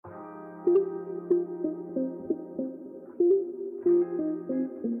Welcome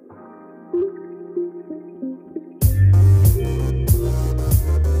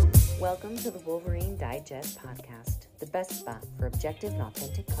to the Wolverine Digest podcast, the best spot for objective and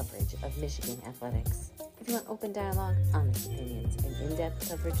authentic coverage of Michigan athletics. If you want open dialogue, honest opinions, and in-depth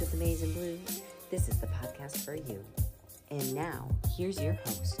coverage of the maize and blue, this is the podcast for you. And now, here's your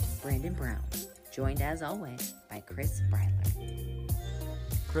host, Brandon Brown, joined as always by Chris Breiler.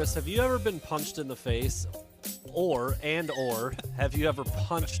 Chris, have you ever been punched in the face? Or have you ever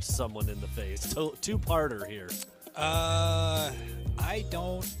punched someone in the face? Two-parter here. I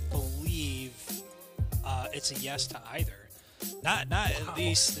don't believe it's a yes to either. Not at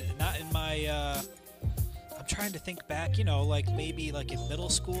least not in my. I'm trying to think back. Like maybe like in middle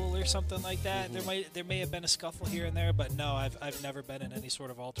school or something like that. Mm-hmm. There may have been a scuffle here and there, but no, I've never been in any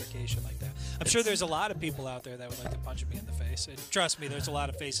sort of altercation like that. I'm sure there's a lot of people out there that would like to punch me in the face. And trust me, there's a lot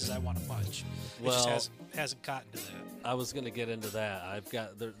of faces I want to punch. It just hasn't gotten to that. I was going to get into that. I've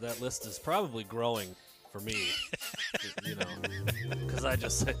got that list is probably growing for me, because I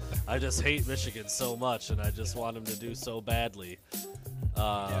just hate Michigan so much, and I just want them to do so badly.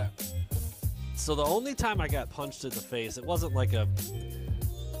 So the only time I got punched in the face, it wasn't like I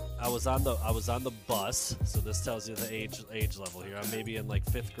was on the bus. So this tells you the age level here. I'm maybe in like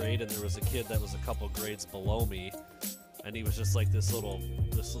 5th grade, and there was a kid that was a couple grades below me, and he was just like this little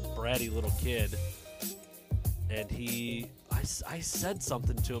bratty little kid, and I said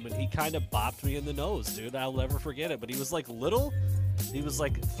something to him, and he kind of bopped me in the nose, dude. I'll never forget it. But he was like little. He was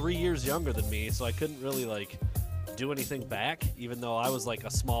like 3 years younger than me, so I couldn't really like do anything back, even though I was like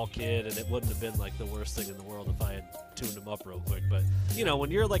a small kid, and it wouldn't have been like the worst thing in the world if I had tuned him up real quick. But when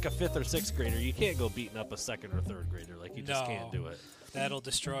you're like a 5th or 6th grader, you can't go beating up a 2nd or 3rd grader. Like you just can't do it. That'll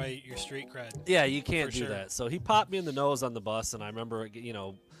destroy your street cred. Yeah, you can't do that. So he popped me in the nose on the bus, and I remember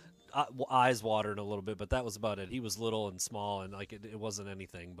eyes watering a little bit, but that was about it. He was little and small, and like it wasn't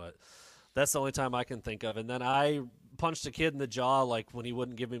anything, but that's the only time I can think of. And then I punched a kid in the jaw like when he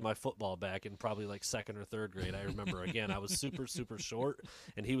wouldn't give me my football back in probably like 2nd or 3rd grade. I remember again, I was super short,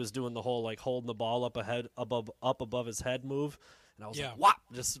 and he was doing the whole like holding the ball up above his head move, and I was like, whop,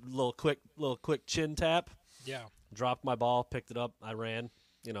 just a little quick chin tap. Yeah. Dropped my ball, picked it up, I ran.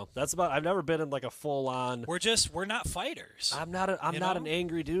 That's about. I've never been in like a full on. We're not fighters. I'm not an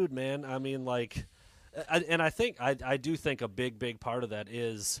angry dude, man. I mean, like, I do think a big part of that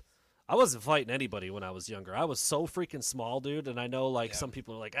is I wasn't fighting anybody when I was younger. I was so freaking small, dude. And I know like some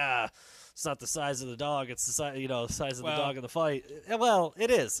people are like, it's not the size of the dog. It's the size of the dog in the fight. Well,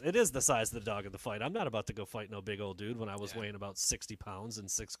 it is. It is the size of the dog in the fight. I'm not about to go fight no big old dude when I was weighing about 60 pounds in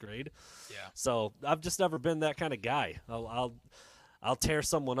 6th grade. Yeah. So I've just never been that kind of guy. I'll tear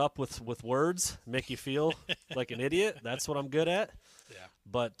someone up with words, make you feel like an idiot. That's what I'm good at. Yeah.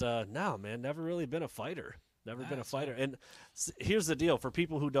 But no, man, never really been a fighter. Never been a fighter. And here's the deal. For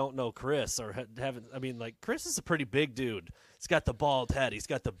people who don't know Chris or haven't, I mean, like, Chris is a pretty big dude. He's got the bald head. He's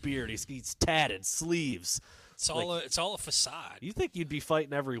got the beard. He's tatted, sleeves. It's all a facade. You think you'd be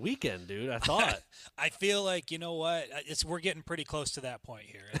fighting every weekend, dude? I thought. I feel like, you know what? We're getting pretty close to that point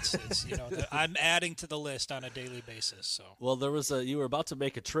here. It's I'm adding to the list on a daily basis. So. Well, you were about to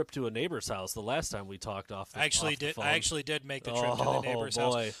make a trip to a neighbor's house the last time we talked off the phone. I actually did make the trip to the neighbor's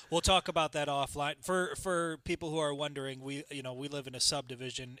house. We'll talk about that offline. For people who are wondering, we live in a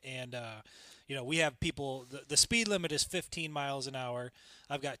subdivision, and we have people. The speed limit is 15 miles an hour.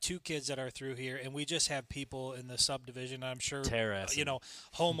 I've got 2 kids that are through here, and we just have people in the subdivision. I'm sure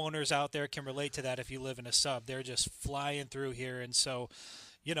homeowners out there can relate to that. If you live in a sub, they're just flying through here, and so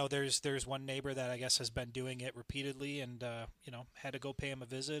there's one neighbor that I guess has been doing it repeatedly, and had to go pay him a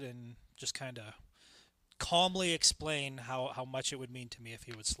visit and just kind of calmly explain how much it would mean to me if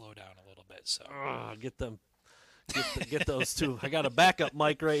he would slow down a little bit. So get them. Get those 2. I got a backup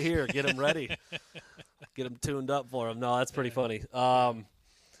mic right here. Get them ready. Get them tuned up for them. No, that's pretty funny. Never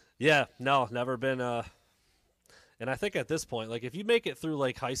been. And I think at this point, like if you make it through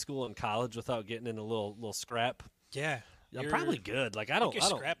like high school and college without getting in a little scrap, I'm probably good. Like I don't.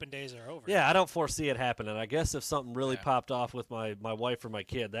 Scrapping days are over. Yeah, I don't foresee it happening. I guess if something really popped off with my wife or my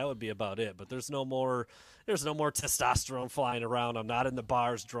kid, that would be about it. But there's no more testosterone flying around. I'm not in the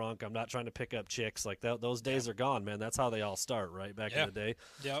bars drunk. I'm not trying to pick up chicks. Like those days are gone, man. That's how they all start, right? Back in the day.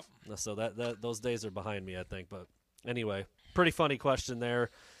 Yep. So that those days are behind me, I think. But anyway, pretty funny question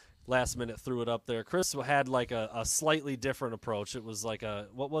there. last minute threw it up there. Chris had like a slightly different approach. It was like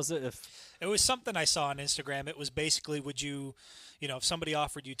what was it? It was something I saw on Instagram. It was basically, would you, if somebody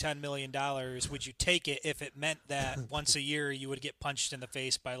offered you $10 million, would you take it if it meant that once a year you would get punched in the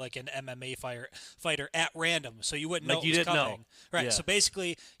face by like an MMA fighter at random, so you wouldn't know like it you was didn't coming. know. Right. Yeah. So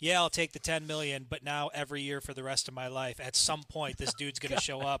basically, yeah, I'll take the $10 million, but now every year for the rest of my life, at some point, this dude's going to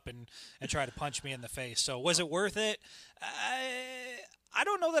show up and try to punch me in the face. So was it worth it? I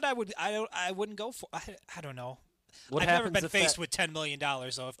don't know that I would. I wouldn't go for. I don't know. I've never been faced with $10 million,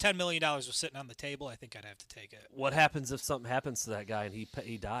 though. If $10 million was sitting on the table, I think I'd have to take it. What happens if something happens to that guy and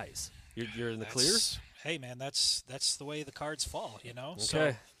he dies? You're in the clear? Hey, man, that's the way the cards fall,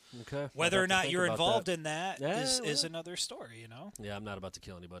 Okay. So whether or not you're involved in that is another story, Yeah, I'm not about to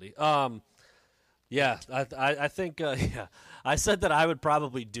kill anybody. Yeah, I think I said that I would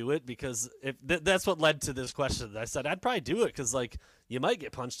probably do it because if that's what led to this question. I said I'd probably do it because like you might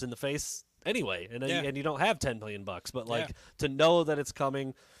get punched in the face anyway, and you don't have $10 million, but like to know that it's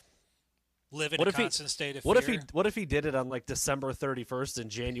coming. Live in a constant state of fear. What if he did it on like December 31st and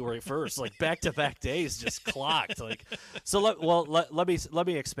January 1st, like back-to-back days, just clocked? Like, so let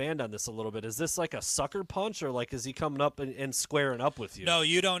me expand on this a little bit. Is this like a sucker punch, or like is he coming up and squaring up with you? No,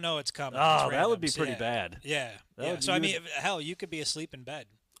 you don't know it's coming. Oh, that would be pretty bad. Yeah. So I mean, hell, you could be asleep in bed.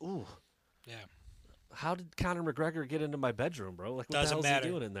 Ooh. Yeah. How did Conor McGregor get into my bedroom, bro? Like, what the hell is he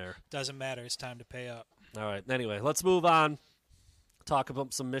doing in there? Doesn't matter. It's time to pay up. All right. Anyway, let's move on. Talk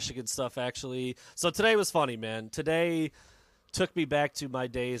about some Michigan stuff, actually. So today was funny, man. Today took me back to my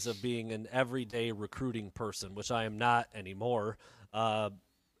days of being an everyday recruiting person, which I am not anymore.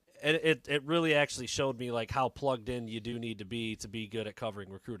 It really actually showed me like how plugged in you do need to be good at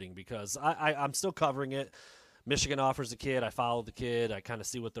covering recruiting, because I'm still covering it. Michigan offers a kid. I follow the kid. I kind of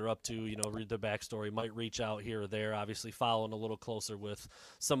see what they're up to, read their backstory, might reach out here or there, obviously following a little closer with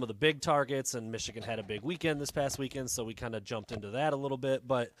some of the big targets. And Michigan had a big weekend this past weekend, so we kind of jumped into that a little bit.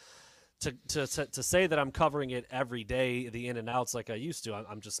 But to say that I'm covering it every day, the in and outs like I used to,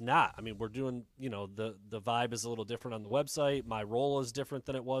 I'm just not. I mean, we're doing, the vibe is a little different on the website. My role is different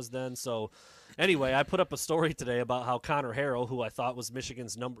than it was then. So anyway, I put up a story today about how Connor Harrell, who I thought was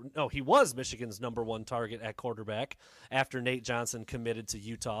Michigan's number one target at quarterback after Nate Johnson committed to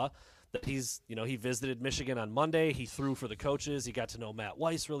Utah, that he's, he visited Michigan on Monday. He threw for the coaches. He got to know Matt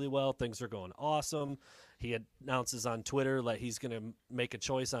Weiss really well. Things are going awesome. He announces on Twitter that he's going to make a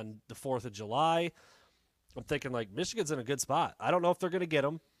choice on the 4th of July. I'm thinking, like, Michigan's in a good spot. I don't know if they're going to get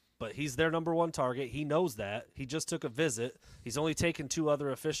him, but he's their number one target. He knows that. He just took a visit. He's only taken 2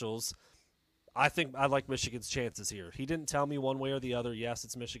 other officials. I think I like Michigan's chances here. He didn't tell me one way or the other. Yes,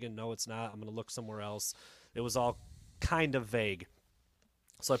 it's Michigan. No, it's not. I'm going to look somewhere else. It was all kind of vague.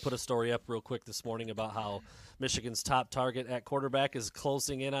 So I put a story up real quick this morning about how Michigan's top target at quarterback is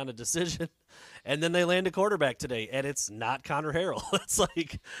closing in on a decision, and then they land a quarterback today, and it's not Connor Harrell. It's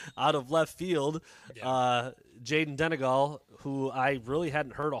like out of left field. Yeah. Jayden Denegal, who I really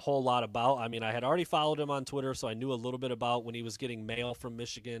hadn't heard a whole lot about. I mean, I had already followed him on Twitter, so I knew a little bit about when he was getting mail from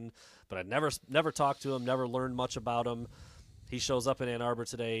Michigan, but I never talked to him, never learned much about him. He shows up in Ann Arbor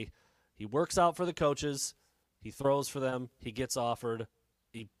today. He works out for the coaches. He throws for them. He gets offered.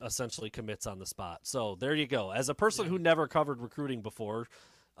 He essentially commits on the spot. So there you go. As a person who never covered recruiting before,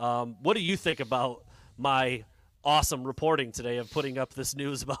 what do you think about my awesome reporting today of putting up this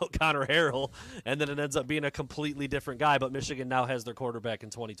news about Connor Harrell, and then it ends up being a completely different guy, but Michigan now has their quarterback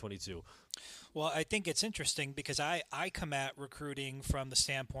in 2022? Well, I think it's interesting because I come at recruiting from the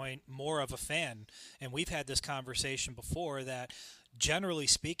standpoint more of a fan, and we've had this conversation before that generally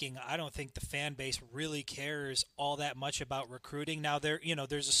speaking, I don't think the fan base really cares all that much about recruiting. Now,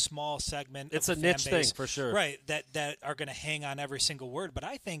 there's a small segment. It's of a the fan niche base, thing for sure, right? That are going to hang on every single word. But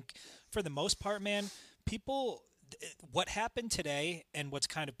I think for the most part, man, people. What happened today and what's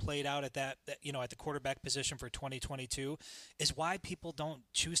kind of played out at at the quarterback position for 2022 is why people don't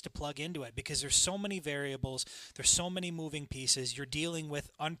choose to plug into it, because there's so many variables, there's so many moving pieces. You're dealing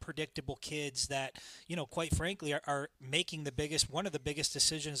with unpredictable kids that, quite frankly, are making one of the biggest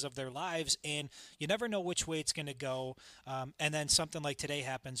decisions of their lives, and you never know which way it's going to go. And then something like today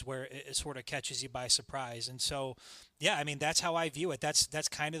happens where it sort of catches you by surprise. And so, yeah, I mean, that's how I view it. That's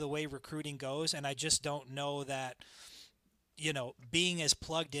kind of the way recruiting goes, and I just don't know that, being as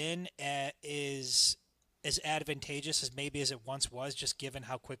plugged in is as advantageous as maybe as it once was, just given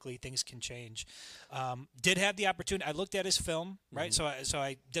how quickly things can change. Did have the opportunity. I looked at his film, right? Mm-hmm. So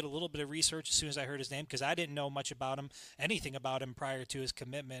I did a little bit of research as soon as I heard his name, because I didn't know much about him, anything about him prior to his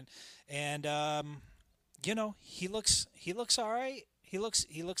commitment. And, he looks all right. He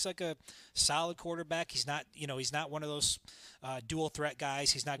looks like a solid quarterback. He's not one of those dual threat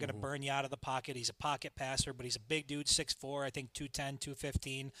guys. He's not going to burn you out of the pocket. He's a pocket passer, but he's a big dude, 6'4", I think 210,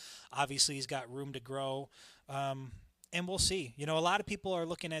 215. Obviously, he's got room to grow. And we'll see. A lot of people are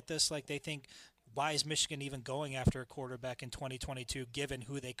looking at this like they think, why is Michigan even going after a quarterback in 2022 given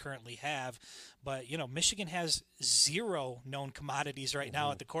who they currently have? But, Michigan has 0 known commodities right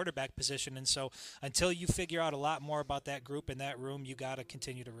now at the quarterback position. And so until you figure out a lot more about that group in that room, you got to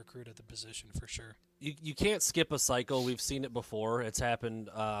continue to recruit at the position for sure. You can't skip a cycle. We've seen it before. It's happened,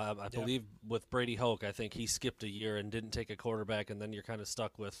 I believe, with Brady Hoke. I think he skipped a year and didn't take a quarterback, and then you're kind of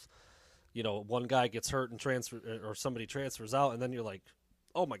stuck with, one guy gets hurt and or somebody transfers out, and then you're like,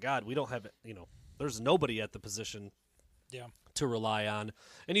 oh, my God, we don't have it, there's nobody at the position to rely on,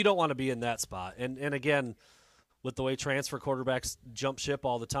 and you don't want to be in that spot. And again, with the way transfer quarterbacks jump ship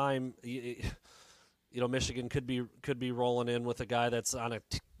all the time, Michigan could be rolling in with a guy that's on a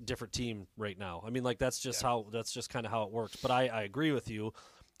different team right now. I mean, like that's just kind of how it works. But I agree with you.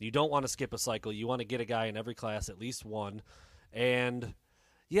 You don't want to skip a cycle. You want to get a guy in every class, at least one. And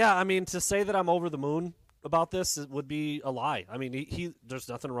yeah, I mean, to say that I'm over the moon about this would be a lie. I mean, he there's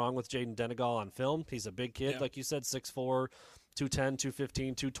nothing wrong with Jayden Denegal on film. He's a big kid, like you said, 6'4", 210,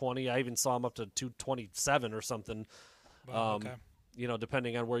 215, 220. I even saw him up to 227 or something. Wow, okay.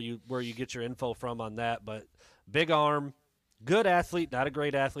 Depending on where you get your info from on that. But big arm, good athlete, not a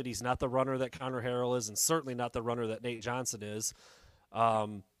great athlete. He's not the runner that Connor Harrell is, and certainly not the runner that Nate Johnson is.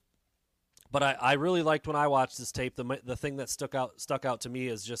 But I really liked when I watched this tape. The thing that stuck out to me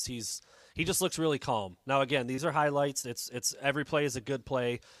is just he just looks really calm. Now again, these are highlights. It's every play is a good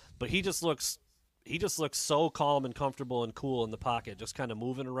play, but he just looks so calm and comfortable and cool in the pocket, just kind of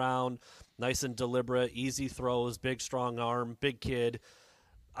moving around, nice and deliberate, easy throws, big strong arm, big kid.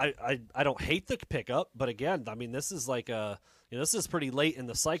 I don't hate the pickup, but again, I mean this is like this is pretty late in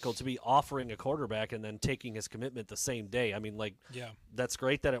the cycle to be offering a quarterback and then taking his commitment the same day. I mean, that's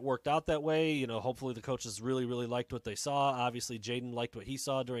great that it worked out that way. Hopefully the coaches really, really liked what they saw. Obviously, Jayden liked what he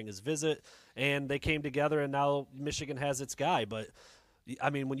saw during his visit, and they came together, and now Michigan has its guy. But, I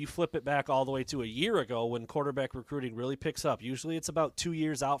mean, when you flip it back all the way to a year ago when quarterback recruiting really picks up, usually it's about 2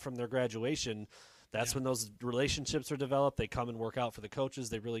 years out from their graduation. That's when those relationships are developed. They come and work out for the coaches.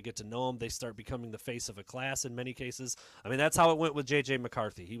 They really get to know them. They start becoming the face of a class in many cases. I mean, that's how it went with J.J.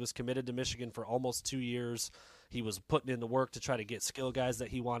 McCarthy. He was committed to Michigan for almost 2 years. He was putting in the work to try to get skill guys that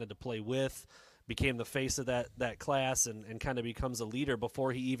he wanted to play with, became the face of that class, and kind of becomes a leader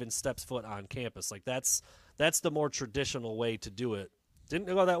before he even steps foot on campus. Like that's the more traditional way to do it. Didn't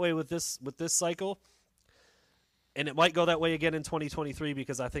go that way with this cycle. And it might go that way again in 2023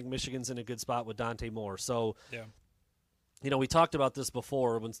 because I think Michigan's in a good spot with Dante Moore. So, we talked about this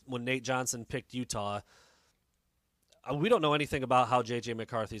before when Nate Johnson picked Utah. We don't know anything about how J.J.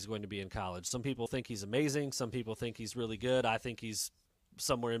 McCarthy is going to be in college. Some people think he's amazing. Some people think he's really good. I think he's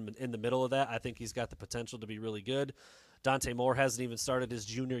somewhere in the middle of that. I think he's got the potential to be really good. Dante Moore hasn't even started his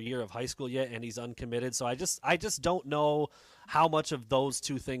junior year of high school yet, and he's uncommitted. So I just don't know how much of those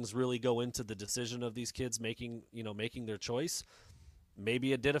two things really go into the decision of these kids making their choice.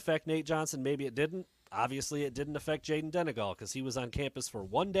 Maybe it did affect Nate Johnson. Maybe it didn't. Obviously, it didn't affect Jayden Denegal because he was on campus for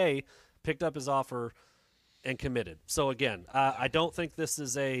 1 day, picked up his offer, and committed. So, again, I don't think this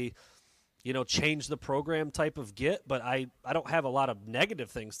is a change the program type of get, but I don't have a lot of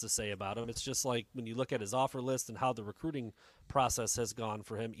negative things to say about him. It's just like when you look at his offer list and how the recruiting process has gone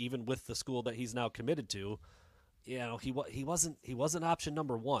for him, even with the school that he's now committed to, he wasn't option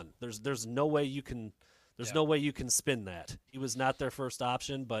number one. There's no way you can spin that. He was not their first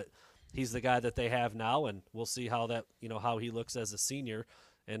option, but he's the guy that they have now, and we'll see how that how he looks as a senior,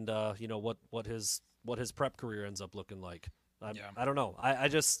 and what his prep career ends up looking like. I don't know. I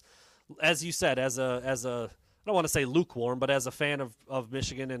just, as you said, as a I don't want to say lukewarm, but as a fan of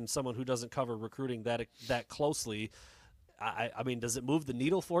Michigan and someone who doesn't cover recruiting that closely, I mean, does it move the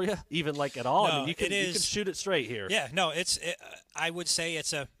needle for you even at all? No, I mean, you can shoot it straight here. Yeah, no, I would say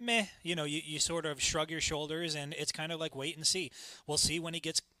it's a meh. You sort of shrug your shoulders, and it's kind of like wait and see. We'll see when he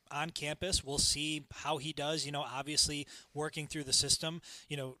gets on campus. We'll see how he does. Obviously working through the system.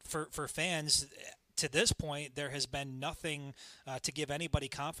 For fans. To this point, there has been nothing to give anybody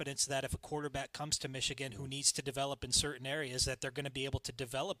confidence that if a quarterback comes to Michigan who needs to develop in certain areas, that they're going to be able to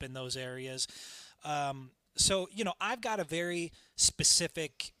develop in those areas. So, I've got a very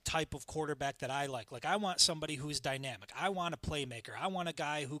specific type of quarterback that I like. Like, I want somebody who's dynamic. I want a playmaker. I want a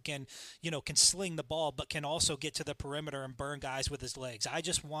guy who can sling the ball, but can also get to the perimeter and burn guys with his legs. I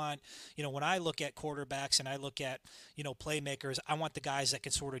just want, when I look at quarterbacks and I look at, playmakers, I want the guys that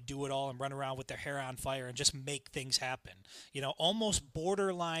can sort of do it all and run around with their hair on fire and just make things happen. Almost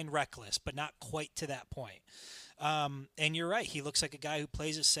borderline reckless, but not quite to that point. And you're right. He looks like a guy who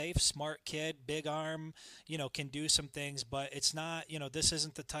plays it safe, smart kid, big arm, can do some things, but it's not, this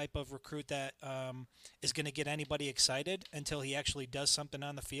isn't the type of recruit that is going to get anybody excited until he actually does something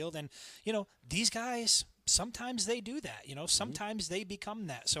on the field. And, these guys, sometimes they do that, sometimes they become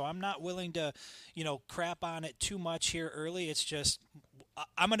that. So I'm not willing to, crap on it too much here early. It's just,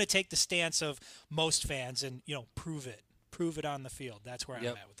 I'm going to take the stance of most fans and, prove it on the field. That's where I'm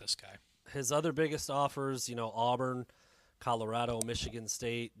at with this guy. His other biggest offers, Auburn, Colorado, Michigan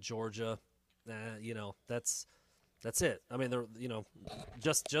State, Georgia, that's it. I mean, they're,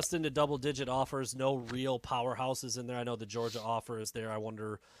 just into double-digit offers, no real powerhouses in there. I know the Georgia offer is there. I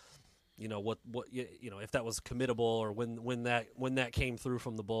wonder, what if that was committable or when that came through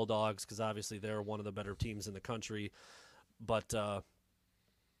from the Bulldogs, because obviously they're one of the better teams in the country. But,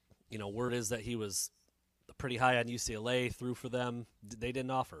 word is that he was pretty high on UCLA, threw for them. They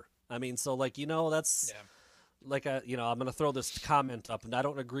didn't offer. I mean, so that's like I'm going to throw this comment up, and I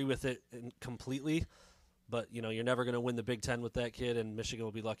don't agree with it completely, but you're never going to win the Big Ten with that kid, and Michigan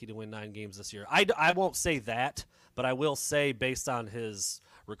will be lucky to win 9 games this year. I won't say that, but I will say based on his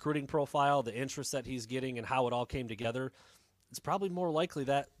recruiting profile, the interest that he's getting, and how it all came together, it's probably more likely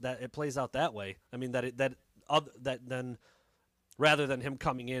that it plays out that way. I mean then. Rather than him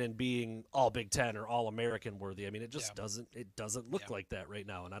coming in and being all Big Ten or all American worthy. I mean, it just doesn't look like that right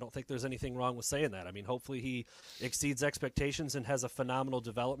now. And I don't think there's anything wrong with saying that. I mean, hopefully he exceeds expectations and has a phenomenal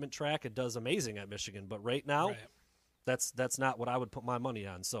development track and does amazing at Michigan. But right now, that's not what I would put my money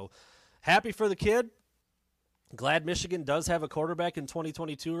on. So happy for the kid. Glad Michigan does have a quarterback in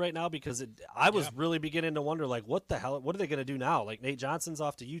 2022 right now, because I was really beginning to wonder, like, what the hell, what are they going to do now? Like, Nate Johnson's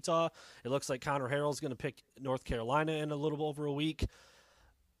off to Utah. It looks like Connor Harrell's going to pick North Carolina in a little over a week.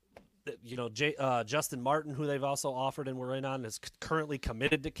 Justin Martin, who they've also offered and we're in on, is currently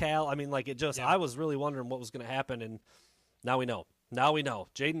committed to Cal. I mean, like, I was really wondering what was going to happen, and now we know.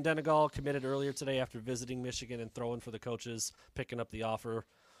 Jayden Denegal committed earlier today after visiting Michigan and throwing for the coaches, picking up the offer.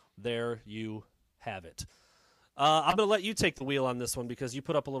 There you have it. I'm going to let you take the wheel on this one, because you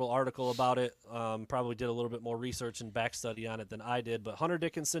put up a little article about it, probably did a little bit more research and back study on it than I did. But Hunter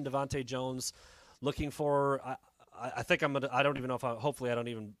Dickinson, Devontae Jones, looking for I think I don't even know if hopefully I don't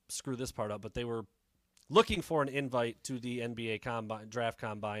even screw this part up, but they were looking for an invite to the NBA draft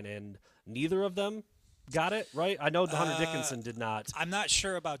combine, and neither of them got it, right? I know Hunter Dickinson did not. I'm not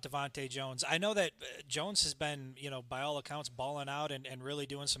sure about Devontae Jones. I know that Jones has been, by all accounts, balling out and really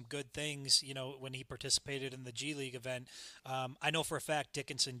doing some good things, when he participated in the G League event. I know for a fact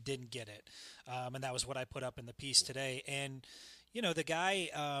Dickinson didn't get it, and that was what I put up in the piece today. And, the guy,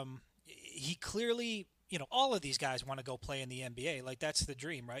 he clearly – all of these guys want to go play in the NBA. Like, that's the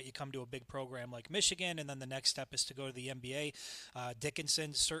dream, right? You come to a big program like Michigan, and then the next step is to go to the NBA.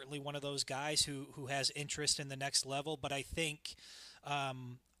 Dickinson's certainly one of those guys who has interest in the next level, but I think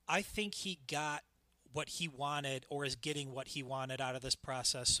he got what he wanted, or is getting what he wanted out of this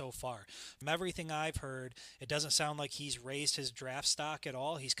process so far. From everything I've heard, it doesn't sound like he's raised his draft stock at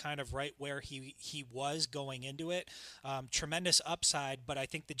all. He's kind of right where he was going into it. Tremendous upside, but I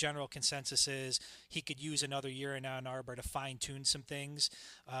think the general consensus is he could use another year in Ann Arbor to fine-tune some things.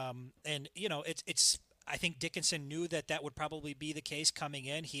 It's I think Dickinson knew that would probably be the case coming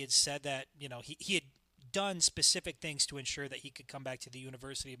in. He had said that, he had done specific things to ensure that he could come back to the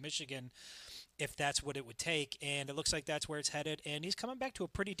University of Michigan if that's what it would take, and it looks like that's where it's headed, and he's coming back to a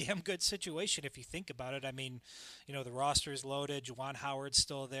pretty damn good situation if you think about it. I mean, the roster is loaded, Juwan Howard's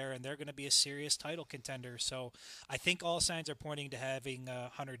still there, and they're going to be a serious title contender, so I think all signs are pointing to having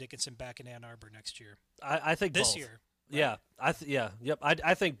Hunter Dickinson back in Ann Arbor next year. I think this both. year. Right?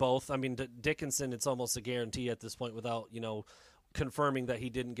 I think both. I mean, Dickinson, it's almost a guarantee at this point without, confirming that he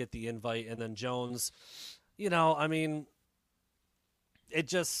didn't get the invite, and then Jones, I mean,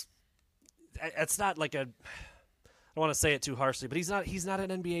 it's not like I don't want to say it too harshly, but he's not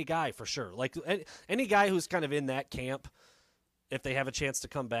an NBA guy for sure. Like, any guy who's kind of in that camp, if they have a chance to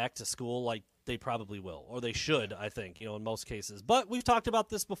come back to school, like, they probably will, or they should, I think, in most cases. But we've talked about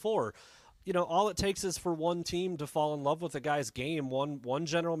this before. all it takes is for one team to fall in love with a guy's game, one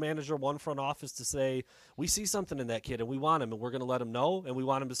general manager, one front office to say, we see something in that kid and we want him and we're going to let him know and we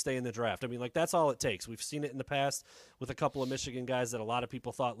want him to stay in the draft. I mean, like, that's all it takes. We've seen it in the past with a couple of Michigan guys that a lot of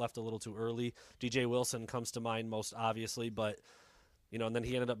people thought left a little too early. DJ Wilson comes to mind most obviously, but and then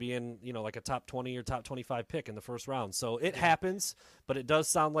he ended up being, like a top 20 or top 25 pick in the first round. So it happens, but it does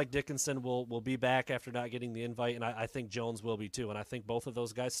sound like Dickinson will be back after not getting the invite, and I think Jones will be too. And I think both of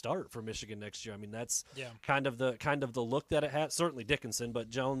those guys start for Michigan next year. I mean, that's kind of the look that it has. Certainly Dickinson, but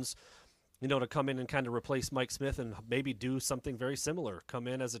Jones, to come in and kind of replace Mike Smith and maybe do something very similar. Come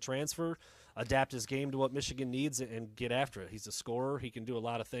in as a transfer, adapt his game to what Michigan needs, and get after it. He's a scorer. He can do a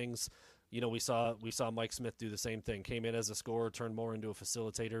lot of things. We saw Mike Smith do the same thing. Came in as a scorer, turned more into a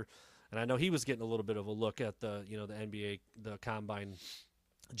facilitator, and I know he was getting a little bit of a look at the the NBA, the Combine,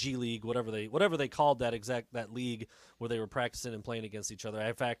 G League, whatever they called that league where they were practicing and playing against each other.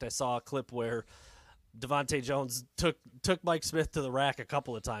 In fact, I saw a clip where Devontae Jones took Mike Smith to the rack a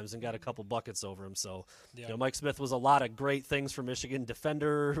couple of times and got a couple buckets over him. So, Mike Smith was a lot of great things for Michigan.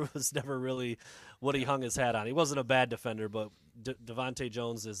 Defender was never really what he hung his hat on. He wasn't a bad defender, but Devontae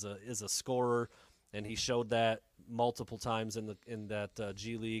Jones is a scorer, and he showed that multiple times in that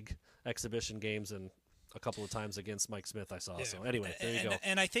G League exhibition games and a couple of times against Mike Smith I saw. Yeah. So anyway, there you go.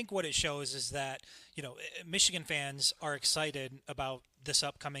 And I think what it shows is that, Michigan fans are excited about this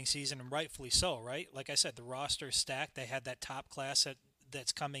upcoming season, and rightfully so, right? Like I said, the roster's stacked. They had that top class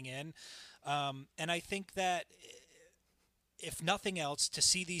that's coming in. And I think that if nothing else, to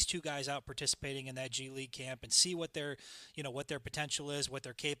see these two guys out participating in that G League camp and see what their potential is, what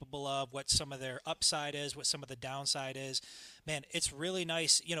they're capable of, what some of their upside is, what some of the downside is, man, it's really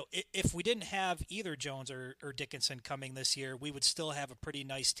nice. If we didn't have either Jones or Dickinson coming this year, we would still have a pretty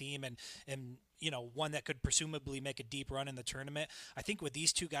nice team and one that could presumably make a deep run in the tournament. I think with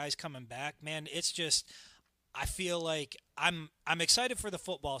these two guys coming back, man, it's just, I feel like I'm excited for the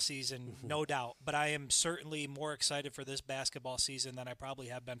football season, no doubt, but I am certainly more excited for this basketball season than I probably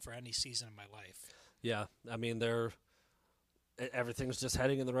have been for any season in my life. Yeah, I mean, everything's just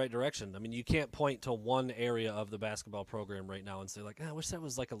heading in the right direction. I mean, you can't point to one area of the basketball program right now and say, like, I wish that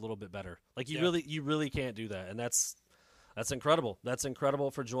was like a little bit better. Like, you really can't do that, and that's incredible. That's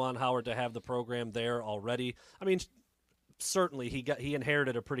incredible for Juwan Howard to have the program there already. I mean, certainly he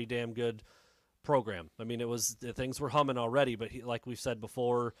inherited a pretty damn good program. I mean, things were humming already, but like we've said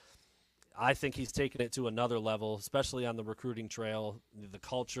before, I think he's taken it to another level, especially on the recruiting trail. The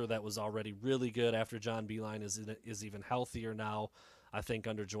culture that was already really good after John Beilein is even healthier now, I think,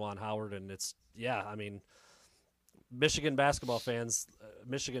 under Juwan Howard. And I mean, Michigan basketball fans,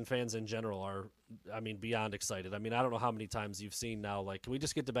 Michigan fans in general are, beyond excited. I mean, I don't know how many times you've seen now, like, can we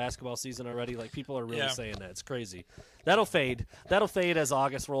just get to basketball season already? Like, people are really saying that. It's crazy. That'll fade as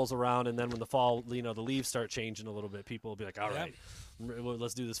August rolls around, and then when the fall, the leaves start changing a little bit, people will be like, all right,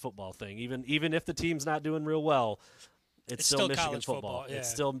 let's do this football thing. Even if the team's not doing real well, it's still Michigan football. Yeah. It's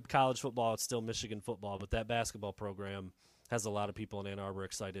still college football. It's still Michigan football. But that basketball program has a lot of people in Ann Arbor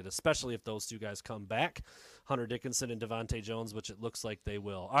excited, especially if those two guys come back, Hunter Dickinson and Devontae Jones, which it looks like they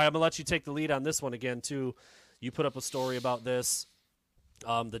will. All right, I'm going to let you take the lead on this one again, too. You put up a story about this,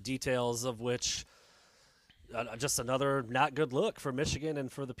 the details of which just another not good look for Michigan and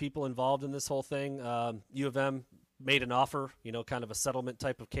for the people involved in this whole thing. U of M made an offer, kind of a settlement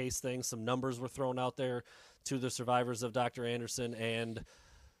type of case thing. Some numbers were thrown out there to the survivors of Dr. Anderson, and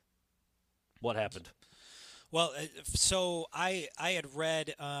what happened? Well, so I had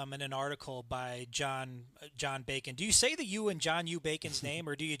read in an article by John Bacon. Do you say the U in John U. Bacon's name,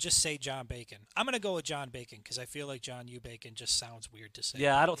 or do you just say John Bacon? I'm going to go with John Bacon because I feel like John U. Bacon just sounds weird to say.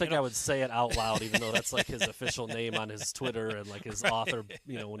 Yeah, I don't think I would say it out loud, even though that's like his official name on his Twitter and like his author,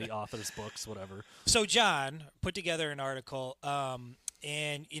 when he authors books, whatever. So John put together an article,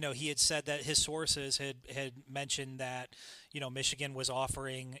 and he had said that his sources had mentioned that Michigan was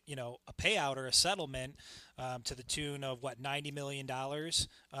offering a payout or a settlement to the tune of $90 million,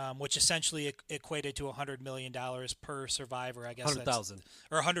 which essentially equated to $100 million per survivor. I guess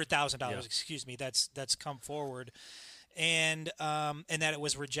 $100,000. Excuse me. That's come forward. And that it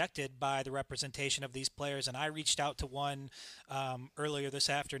was rejected by the representation of these players. And I reached out to one earlier this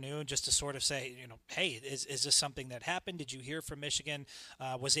afternoon just to sort of say, hey, is this something that happened? Did you hear from Michigan?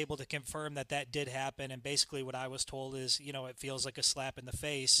 Was able to confirm that did happen. And basically what I was told is, it feels like a slap in the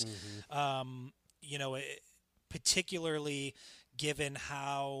face. Mm-hmm. Particularly given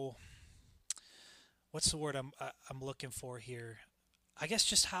how, what's the word I'm looking for here? I guess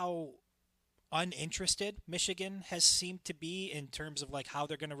just how uninterested Michigan has seemed to be in terms of like how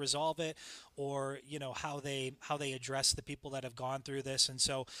they're going to resolve it, or how they address the people that have gone through this. And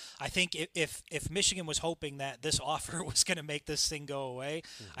so I think if Michigan was hoping that this offer was going to make this thing go away,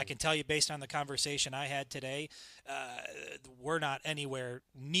 I can tell you based on the conversation I had today, we're not anywhere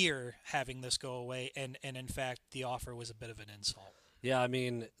near having this go away, and in fact the offer was a bit of an insult. Yeah, I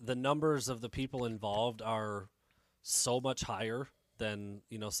mean, the numbers of the people involved are so much higher than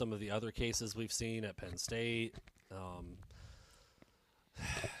some of the other cases we've seen at Penn State.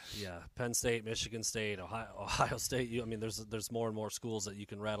 Penn State, Michigan State, Ohio State. I mean, there's more and more schools that you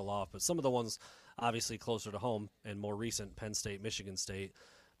can rattle off, but some of the ones obviously closer to home and more recent, Penn State, Michigan State,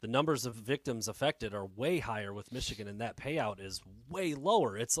 the numbers of victims affected are way higher with Michigan, and that payout is way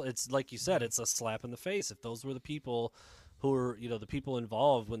lower. It's like you said, it's a slap in the face. If those were the people who were the people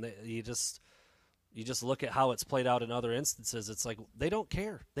involved, when you just look at how it's played out in other instances, it's like they don't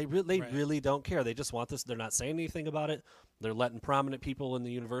care. They really don't care. They just want this. They're not saying anything about it. They're letting prominent people in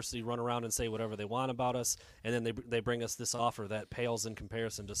the university run around and say whatever they want about us, and then they bring us this offer that pales in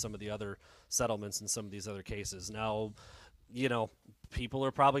comparison to some of the other settlements in some of these other cases. Now, people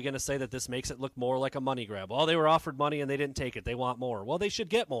are probably going to say that this makes it look more like a money grab. Well, they were offered money and they didn't take it. They want more. Well, they should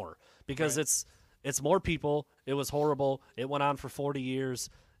get more because it's more people. It was horrible. It went on for 40 years.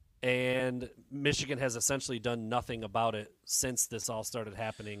 And Michigan has essentially done nothing about it since this all started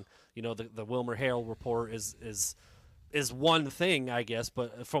happening. The Wilmer Hale report is one thing, I guess,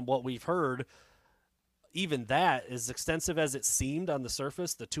 but from what we've heard, even that, as extensive as it seemed on the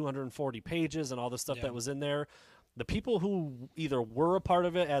surface, the 240 pages and all the stuff that was in there, the people who either were a part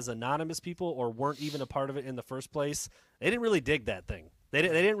of it as anonymous people or weren't even a part of it in the first place, they didn't really dig that thing. They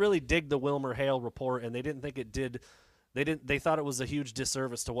didn't really dig the Wilmer Hale report, and they didn't think it did. They thought it was a huge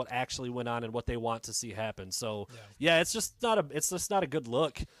disservice to what actually went on and what they want to see happen. So it's just not a good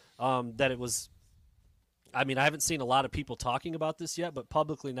look that it was. I mean, I haven't seen a lot of people talking about this yet, but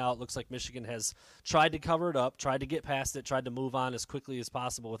publicly now it looks like Michigan has tried to cover it up, tried to get past it, tried to move on as quickly as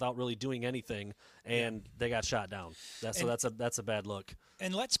possible without really doing anything, and they got shot down. That's a bad look.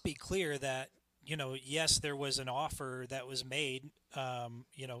 And let's be clear that yes, there was an offer that was made,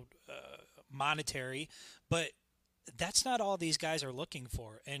 monetary, but that's not all these guys are looking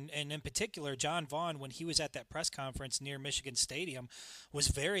for. And in particular, John Vaughn, when he was at that press conference near Michigan Stadium, was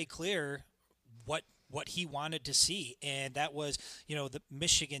very clear what he wanted to see. And that was,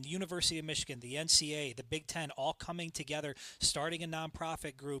 the University of Michigan, the NCAA, the Big Ten, all coming together, starting a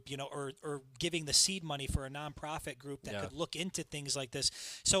nonprofit group, or giving the seed money for a nonprofit group that could look into things like this.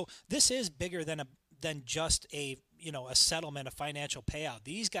 So this is bigger than just a settlement, a financial payout.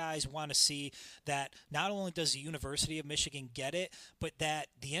 These guys want to see that not only does the University of Michigan get it, but that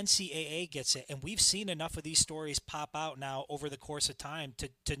the NCAA gets it. And we've seen enough of these stories pop out now over the course of time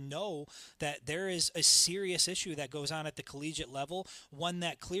to know that there is a serious issue that goes on at the collegiate level, one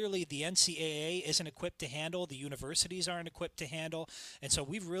that clearly the NCAA isn't equipped to handle, the universities aren't equipped to handle. And so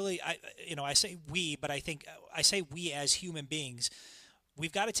we've really, I say we, but I say we as human beings,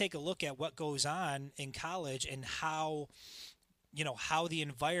 we've got to take a look at what goes on in college and how the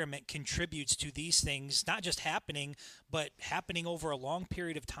environment contributes to these things, not just happening, but happening over a long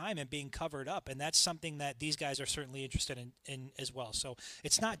period of time and being covered up. And that's something that these guys are certainly interested in as well. So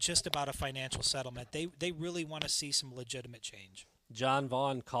it's not just about a financial settlement. They really want to see some legitimate change. John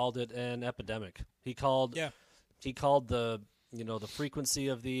Vaughn called it an epidemic. He called the the frequency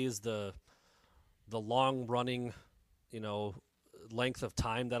of these, the long running, length of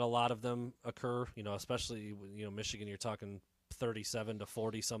time that a lot of them occur, especially Michigan, you're talking 37 to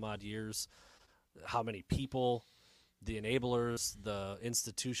 40 some odd years, how many people, the enablers, the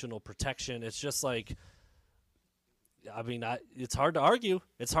institutional protection. It's just like, I mean, it's hard to argue.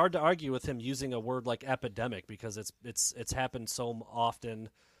 It's hard to argue with him using a word like epidemic because it's happened so often.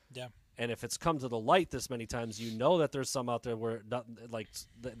 Yeah. And if it's come to the light this many times, that there's some out there where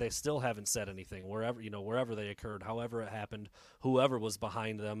they still haven't said anything. Wherever they occurred, however it happened, whoever was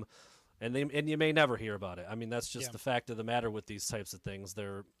behind them, and you may never hear about it. I mean, that's just the fact of the matter with these types of things.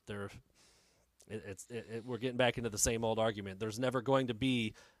 We're getting back into the same old argument. There's never going to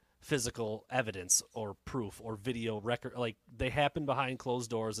be physical evidence or proof or video record. Like, they happen behind closed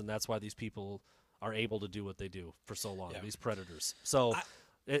doors, and that's why these people are able to do what they do for so long. These predators. So.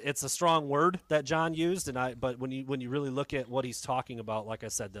 It's a strong word that John used, but when you really look at what he's talking about, like I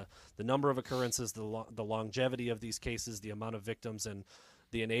said, the number of occurrences, the longevity of these cases, the amount of victims, and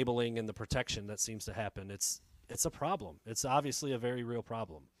the enabling and the protection that seems to happen, it's a problem. It's obviously a very real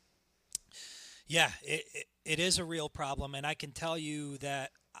problem. Yeah, it is a real problem, and I can tell you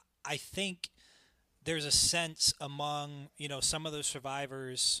that I think there's a sense among some of the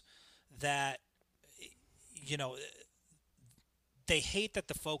survivors that, you know, they hate that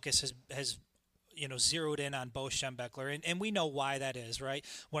the focus has zeroed in on Bo Schembechler, and we know why that is, right?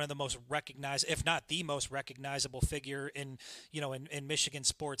 One of the most recognized, if not the most recognizable figure in Michigan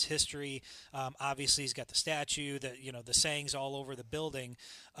sports history. Obviously, he's got the statue, the sayings all over the building.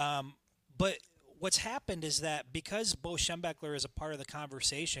 But what's happened is that because Bo Schembechler is a part of the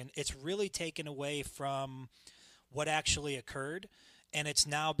conversation, it's really taken away from what actually occurred. And it's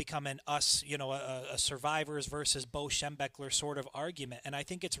now become a survivors versus Bo Schembechler sort of argument. And I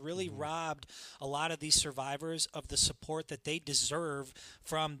think it's really robbed a lot of these survivors of the support that they deserve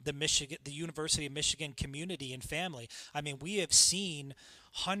from the University of Michigan community and family. I mean, we have seen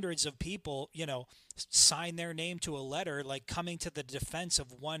hundreds of people, sign their name to a letter, like coming to the defense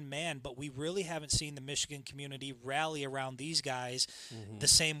of one man, but we really haven't seen the Michigan community rally around these guys the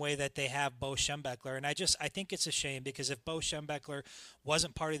same way that they have Bo Schembechler. And I think it's a shame, because if Bo Schembechler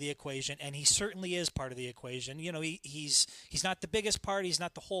wasn't part of the equation, and he certainly is part of the equation, he's not the biggest part, he's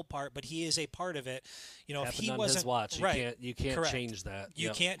not the whole part, but he is a part of it. If he wasn't his watch, you can't correct. change that.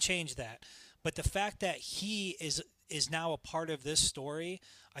 You can't change that. But the fact that he is now a part of this story,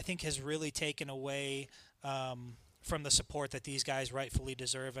 I think has really taken away from the support that these guys rightfully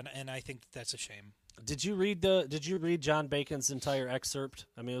deserve, and I think that's a shame. Did you read John Bacon's entire excerpt?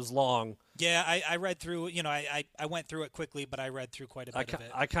 I mean, it was long. Yeah, I read through. I went through it quickly, but I read through quite a bit of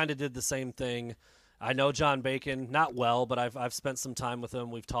it. I kind of did the same thing. I know John Bacon, not well, but I've spent some time with him.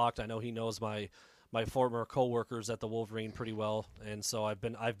 We've talked. I know he knows my former coworkers at the Wolverine pretty well, and so I've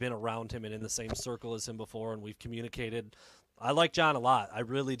been around him and in the same circle as him before, and we've communicated. I like John a lot. I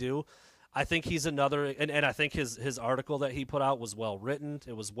really do. I think he's another, and I think his article that he put out was well written.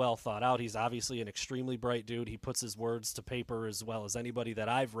 It was well thought out. He's obviously an extremely bright dude. He puts his words to paper as well as anybody that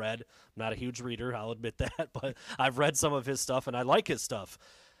I've read. I'm not a huge reader, I'll admit that, but I've read some of his stuff, and I like his stuff.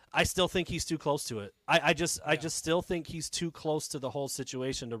 I still think he's too close to it. I just still think he's too close to the whole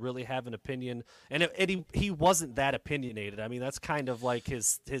situation to really have an opinion. And he wasn't that opinionated. I mean, that's kind of like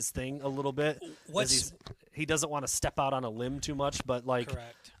his thing a little bit. He doesn't want to step out on a limb too much, but like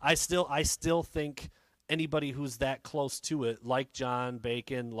correct. I still think anybody who's that close to it, like John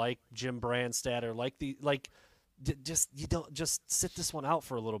Bacon, like Jim Brandstatter, just sit this one out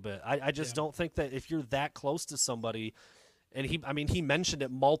for a little bit. I just don't think that if you're that close to somebody. And he mentioned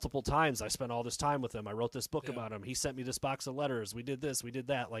it multiple times. I spent all this time with him. I wrote this book about him. He sent me this box of letters. We did this. We did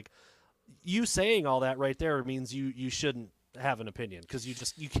that. Like, you saying all that right there means you shouldn't have an opinion, because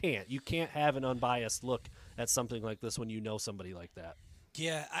you can't. You can't have an unbiased look at something like this when you know somebody like that.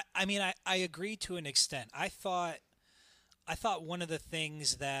 Yeah, I agree to an extent. I thought one of the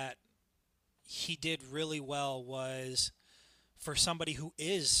things that he did really well was, for somebody who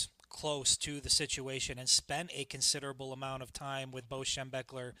is close to the situation and spent a considerable amount of time with Bo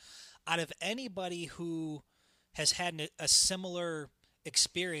Schembechler, out of anybody who has had a similar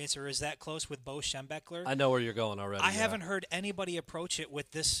experience or is that close with Bo Schembechler, I know where you're going already. I haven't heard anybody approach it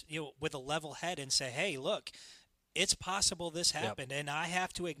with this, with a level head and say, hey, look, it's possible this happened. And I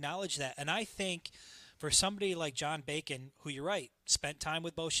have to acknowledge that. And I think for somebody like John Bacon, who, you're right, spent time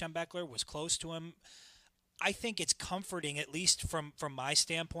with Bo Schembechler, was close to him, I think it's comforting, at least from my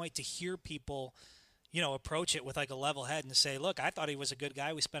standpoint, to hear people, approach it with like a level head and say, look, I thought he was a good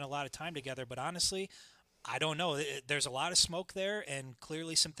guy. We spent a lot of time together, but honestly, I don't know. There's a lot of smoke there, and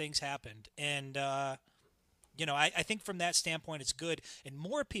clearly some things happened. And, I think from that standpoint, it's good. And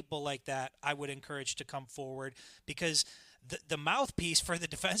more people like that I would encourage to come forward, because the mouthpiece for the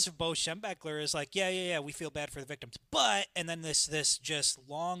defense of Bo Schembechler is like, yeah, we feel bad for the victims. But, and then this just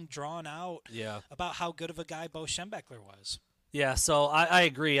long drawn out about how good of a guy Bo Schembechler was. Yeah, so I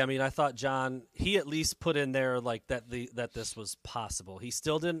agree. I mean, I thought John, he at least put in there like that this was possible. He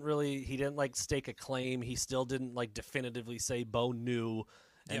still didn't like stake a claim. He still didn't like definitively say Bo knew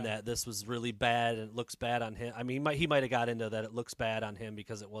and that this was really bad and it looks bad on him. I mean, he might have got into that it looks bad on him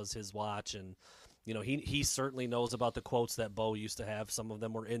because it was his watch, and he certainly knows about the quotes that Bo used to have. Some of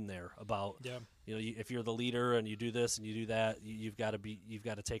them were in there about, if you're the leader and you do this and you do that, you've got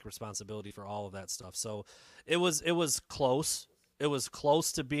to take responsibility for all of that stuff. So it was close. It was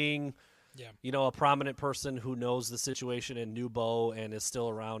close to being, a prominent person who knows the situation and knew Bo and is still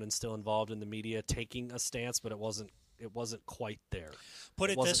around and still involved in the media taking a stance, but it wasn't quite there. Put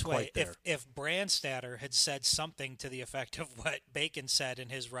it this way, if Brandstatter had said something to the effect of what Bacon said in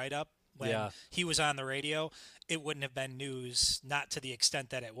his write-up, when he was on the radio, it wouldn't have been news, not to the extent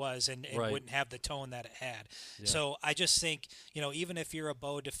that it was, and it wouldn't have the tone that it had. Yeah. So I just think, even if you're a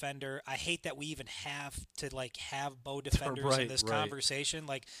Bo defender, I hate that we even have to have Bo defenders in this conversation.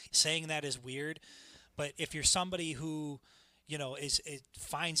 Like, saying that is weird. But if you're somebody who, it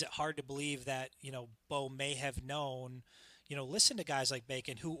finds it hard to believe that, Bo may have known, listen to guys like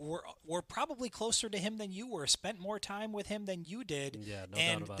Bacon who were probably closer to him than you were, spent more time with him than you did. Yeah, no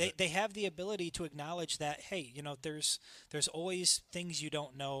and doubt about it. They have the ability to acknowledge that, hey, there's always things you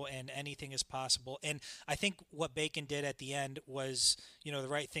don't know and anything is possible. And I think what Bacon did at the end was, the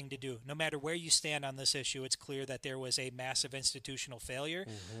right thing to do. No matter where you stand on this issue, it's clear that there was a massive institutional failure,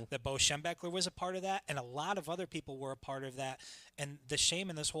 that Bo Schembechler was a part of that, and a lot of other people were a part of that. And the shame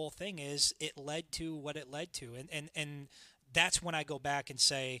in this whole thing is it led to what it led to. And that's when I go back and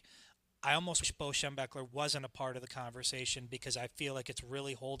say, I almost wish Bo Schembechler wasn't a part of the conversation, because I feel like it's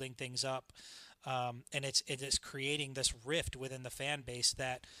really holding things up. And it is creating this rift within the fan base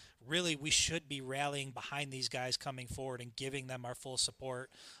that really we should be rallying behind these guys coming forward and giving them our full support,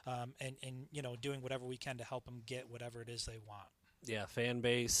 and doing whatever we can to help them get whatever it is they want. Yeah, fan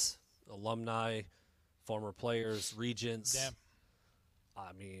base, alumni, former players, regents. Yeah.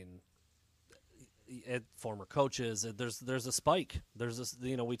 I mean, former coaches. There's a spike. There's this.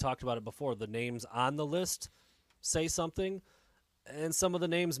 We talked about it before. The names on the list say something, and some of the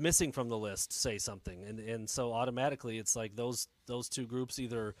names missing from the list say something, and so automatically it's like those two groups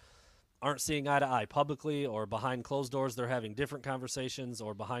either aren't seeing eye to eye publicly, or behind closed doors they're having different conversations,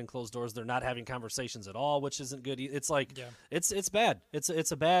 or behind closed doors they're not having conversations at all, which isn't good. It's like it's bad.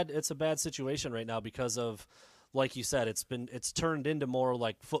 It's a bad situation right now because of, like you said, it's turned into more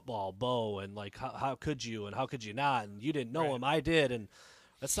like football, Bo, and like how could you and how could you not, and you didn't know him, I did, and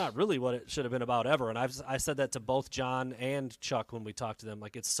that's not really what it should have been about ever. And I said that to both John and Chuck when we talked to them.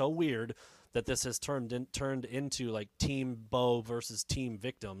 Like, it's so weird that this has turned into like team Bo versus team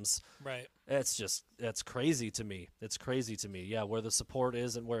victims. Right. That's crazy to me. It's crazy to me. Yeah, where the support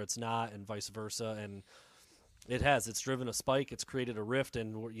is and where it's not, and vice versa. And it's driven a spike. It's created a rift,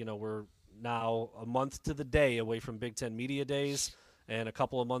 and we're now a month to the day away from Big Ten Media Days, and a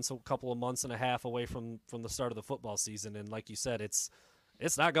couple of months and a half away from the start of the football season. And like you said, it's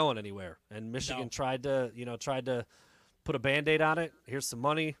not going anywhere. And Michigan tried to put a Band-Aid on it. Here's some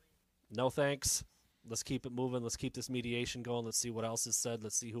money. No thanks. Let's keep it moving. Let's keep this mediation going. Let's see what else is said.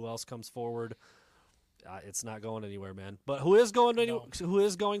 Let's see who else comes forward. It's not going anywhere, man. But who is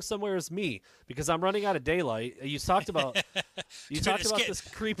going somewhere is me, because I'm running out of daylight. You talked about this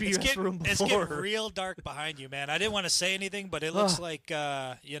creepy room before. It's getting real dark behind you, man. I didn't want to say anything, but it looks like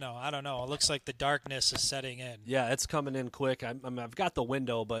I don't know. It looks like the darkness is setting in. Yeah, it's coming in quick. I've got the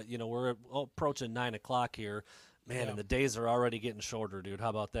window, but we're approaching 9 o'clock here. Man, and the days are already getting shorter, dude. How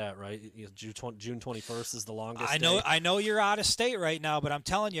about that, right? June 21st is the longest day. I know you're out of state right now, but I'm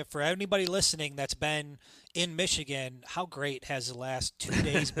telling you, for anybody listening that's been in Michigan, how great has the last 2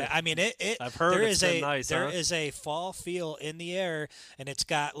 days been? I mean, I've heard been nice. There is a fall feel in the air, and it's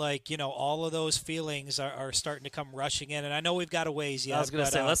got all of those feelings are starting to come rushing in. And I know we've got a ways yet. I was going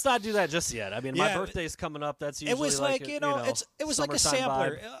to say, let's not do that just yet. I mean, my birthday's coming up. That's usually it was like it was like a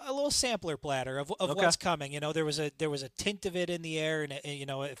sampler, vibe. a little sampler platter of what's coming. There was a tint of it in the air, and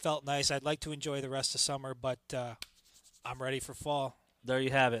it felt nice. I'd like to enjoy the rest of summer, but I'm ready for fall. There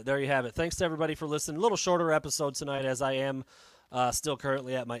you have it. Thanks to everybody for listening. A little shorter episode tonight, as I am still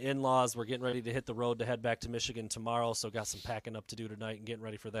currently at my in-laws. We're getting ready to hit the road to head back to Michigan tomorrow, so got some packing up to do tonight and getting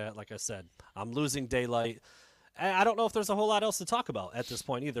ready for that. Like I said, I'm losing daylight. I don't know if there's a whole lot else to talk about at this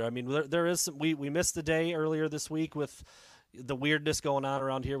point either. I mean, there is we missed the day earlier this week with the weirdness going on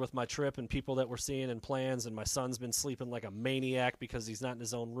around here with my trip and people that we're seeing and plans, and my son's been sleeping like a maniac because he's not in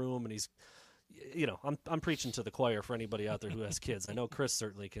his own room, and he's I'm preaching to the choir for anybody out there who has kids. I know Chris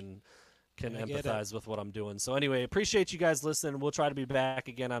certainly can empathize with what I'm doing. So anyway, appreciate you guys listening. We'll try to be back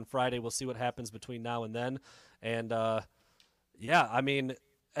again on Friday. We'll see what happens between now and then. And I mean,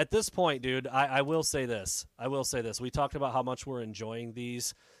 at this point, dude, I will say this. We talked about how much we're enjoying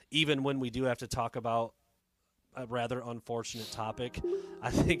these, even when we do have to talk about a rather unfortunate topic.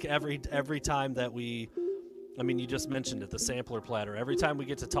 I think every time that you just mentioned it, the sampler platter. Every time we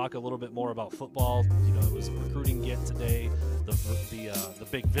get to talk a little bit more about football, it was a recruiting get today. The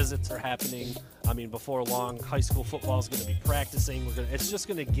big visits are happening. I mean, before long, high school football is going to be practicing. It's just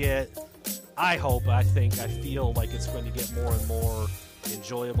going to get. I feel like it's going to get more and more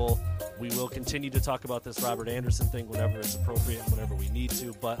enjoyable. We will continue to talk about this Robert Anderson thing whenever it's appropriate and whenever we need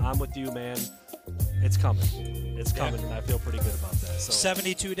to. But I'm with you, man. It's coming. And I feel pretty good about that. So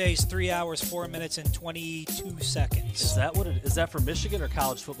 72 days, 3 hours, 4 minutes, and 22 seconds. Is that for Michigan or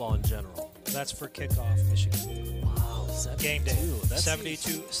college football in general? That's for kickoff, Michigan. Wow, Game day.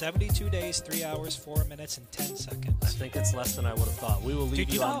 72 days, 3 hours, 4 minutes, and 10 seconds. I think it's less than I would have thought. We will leave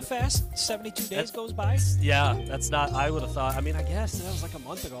Dude, you know how fast 72 days goes by? Yeah, that's not. I would have thought. I mean, I guess that was like a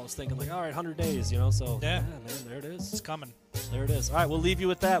month ago. I was thinking, like, all right, 100 days, you know. So yeah, there it is. It's coming. There it is. All right, we'll leave you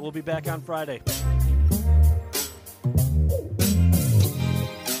with that. We'll be back on Friday.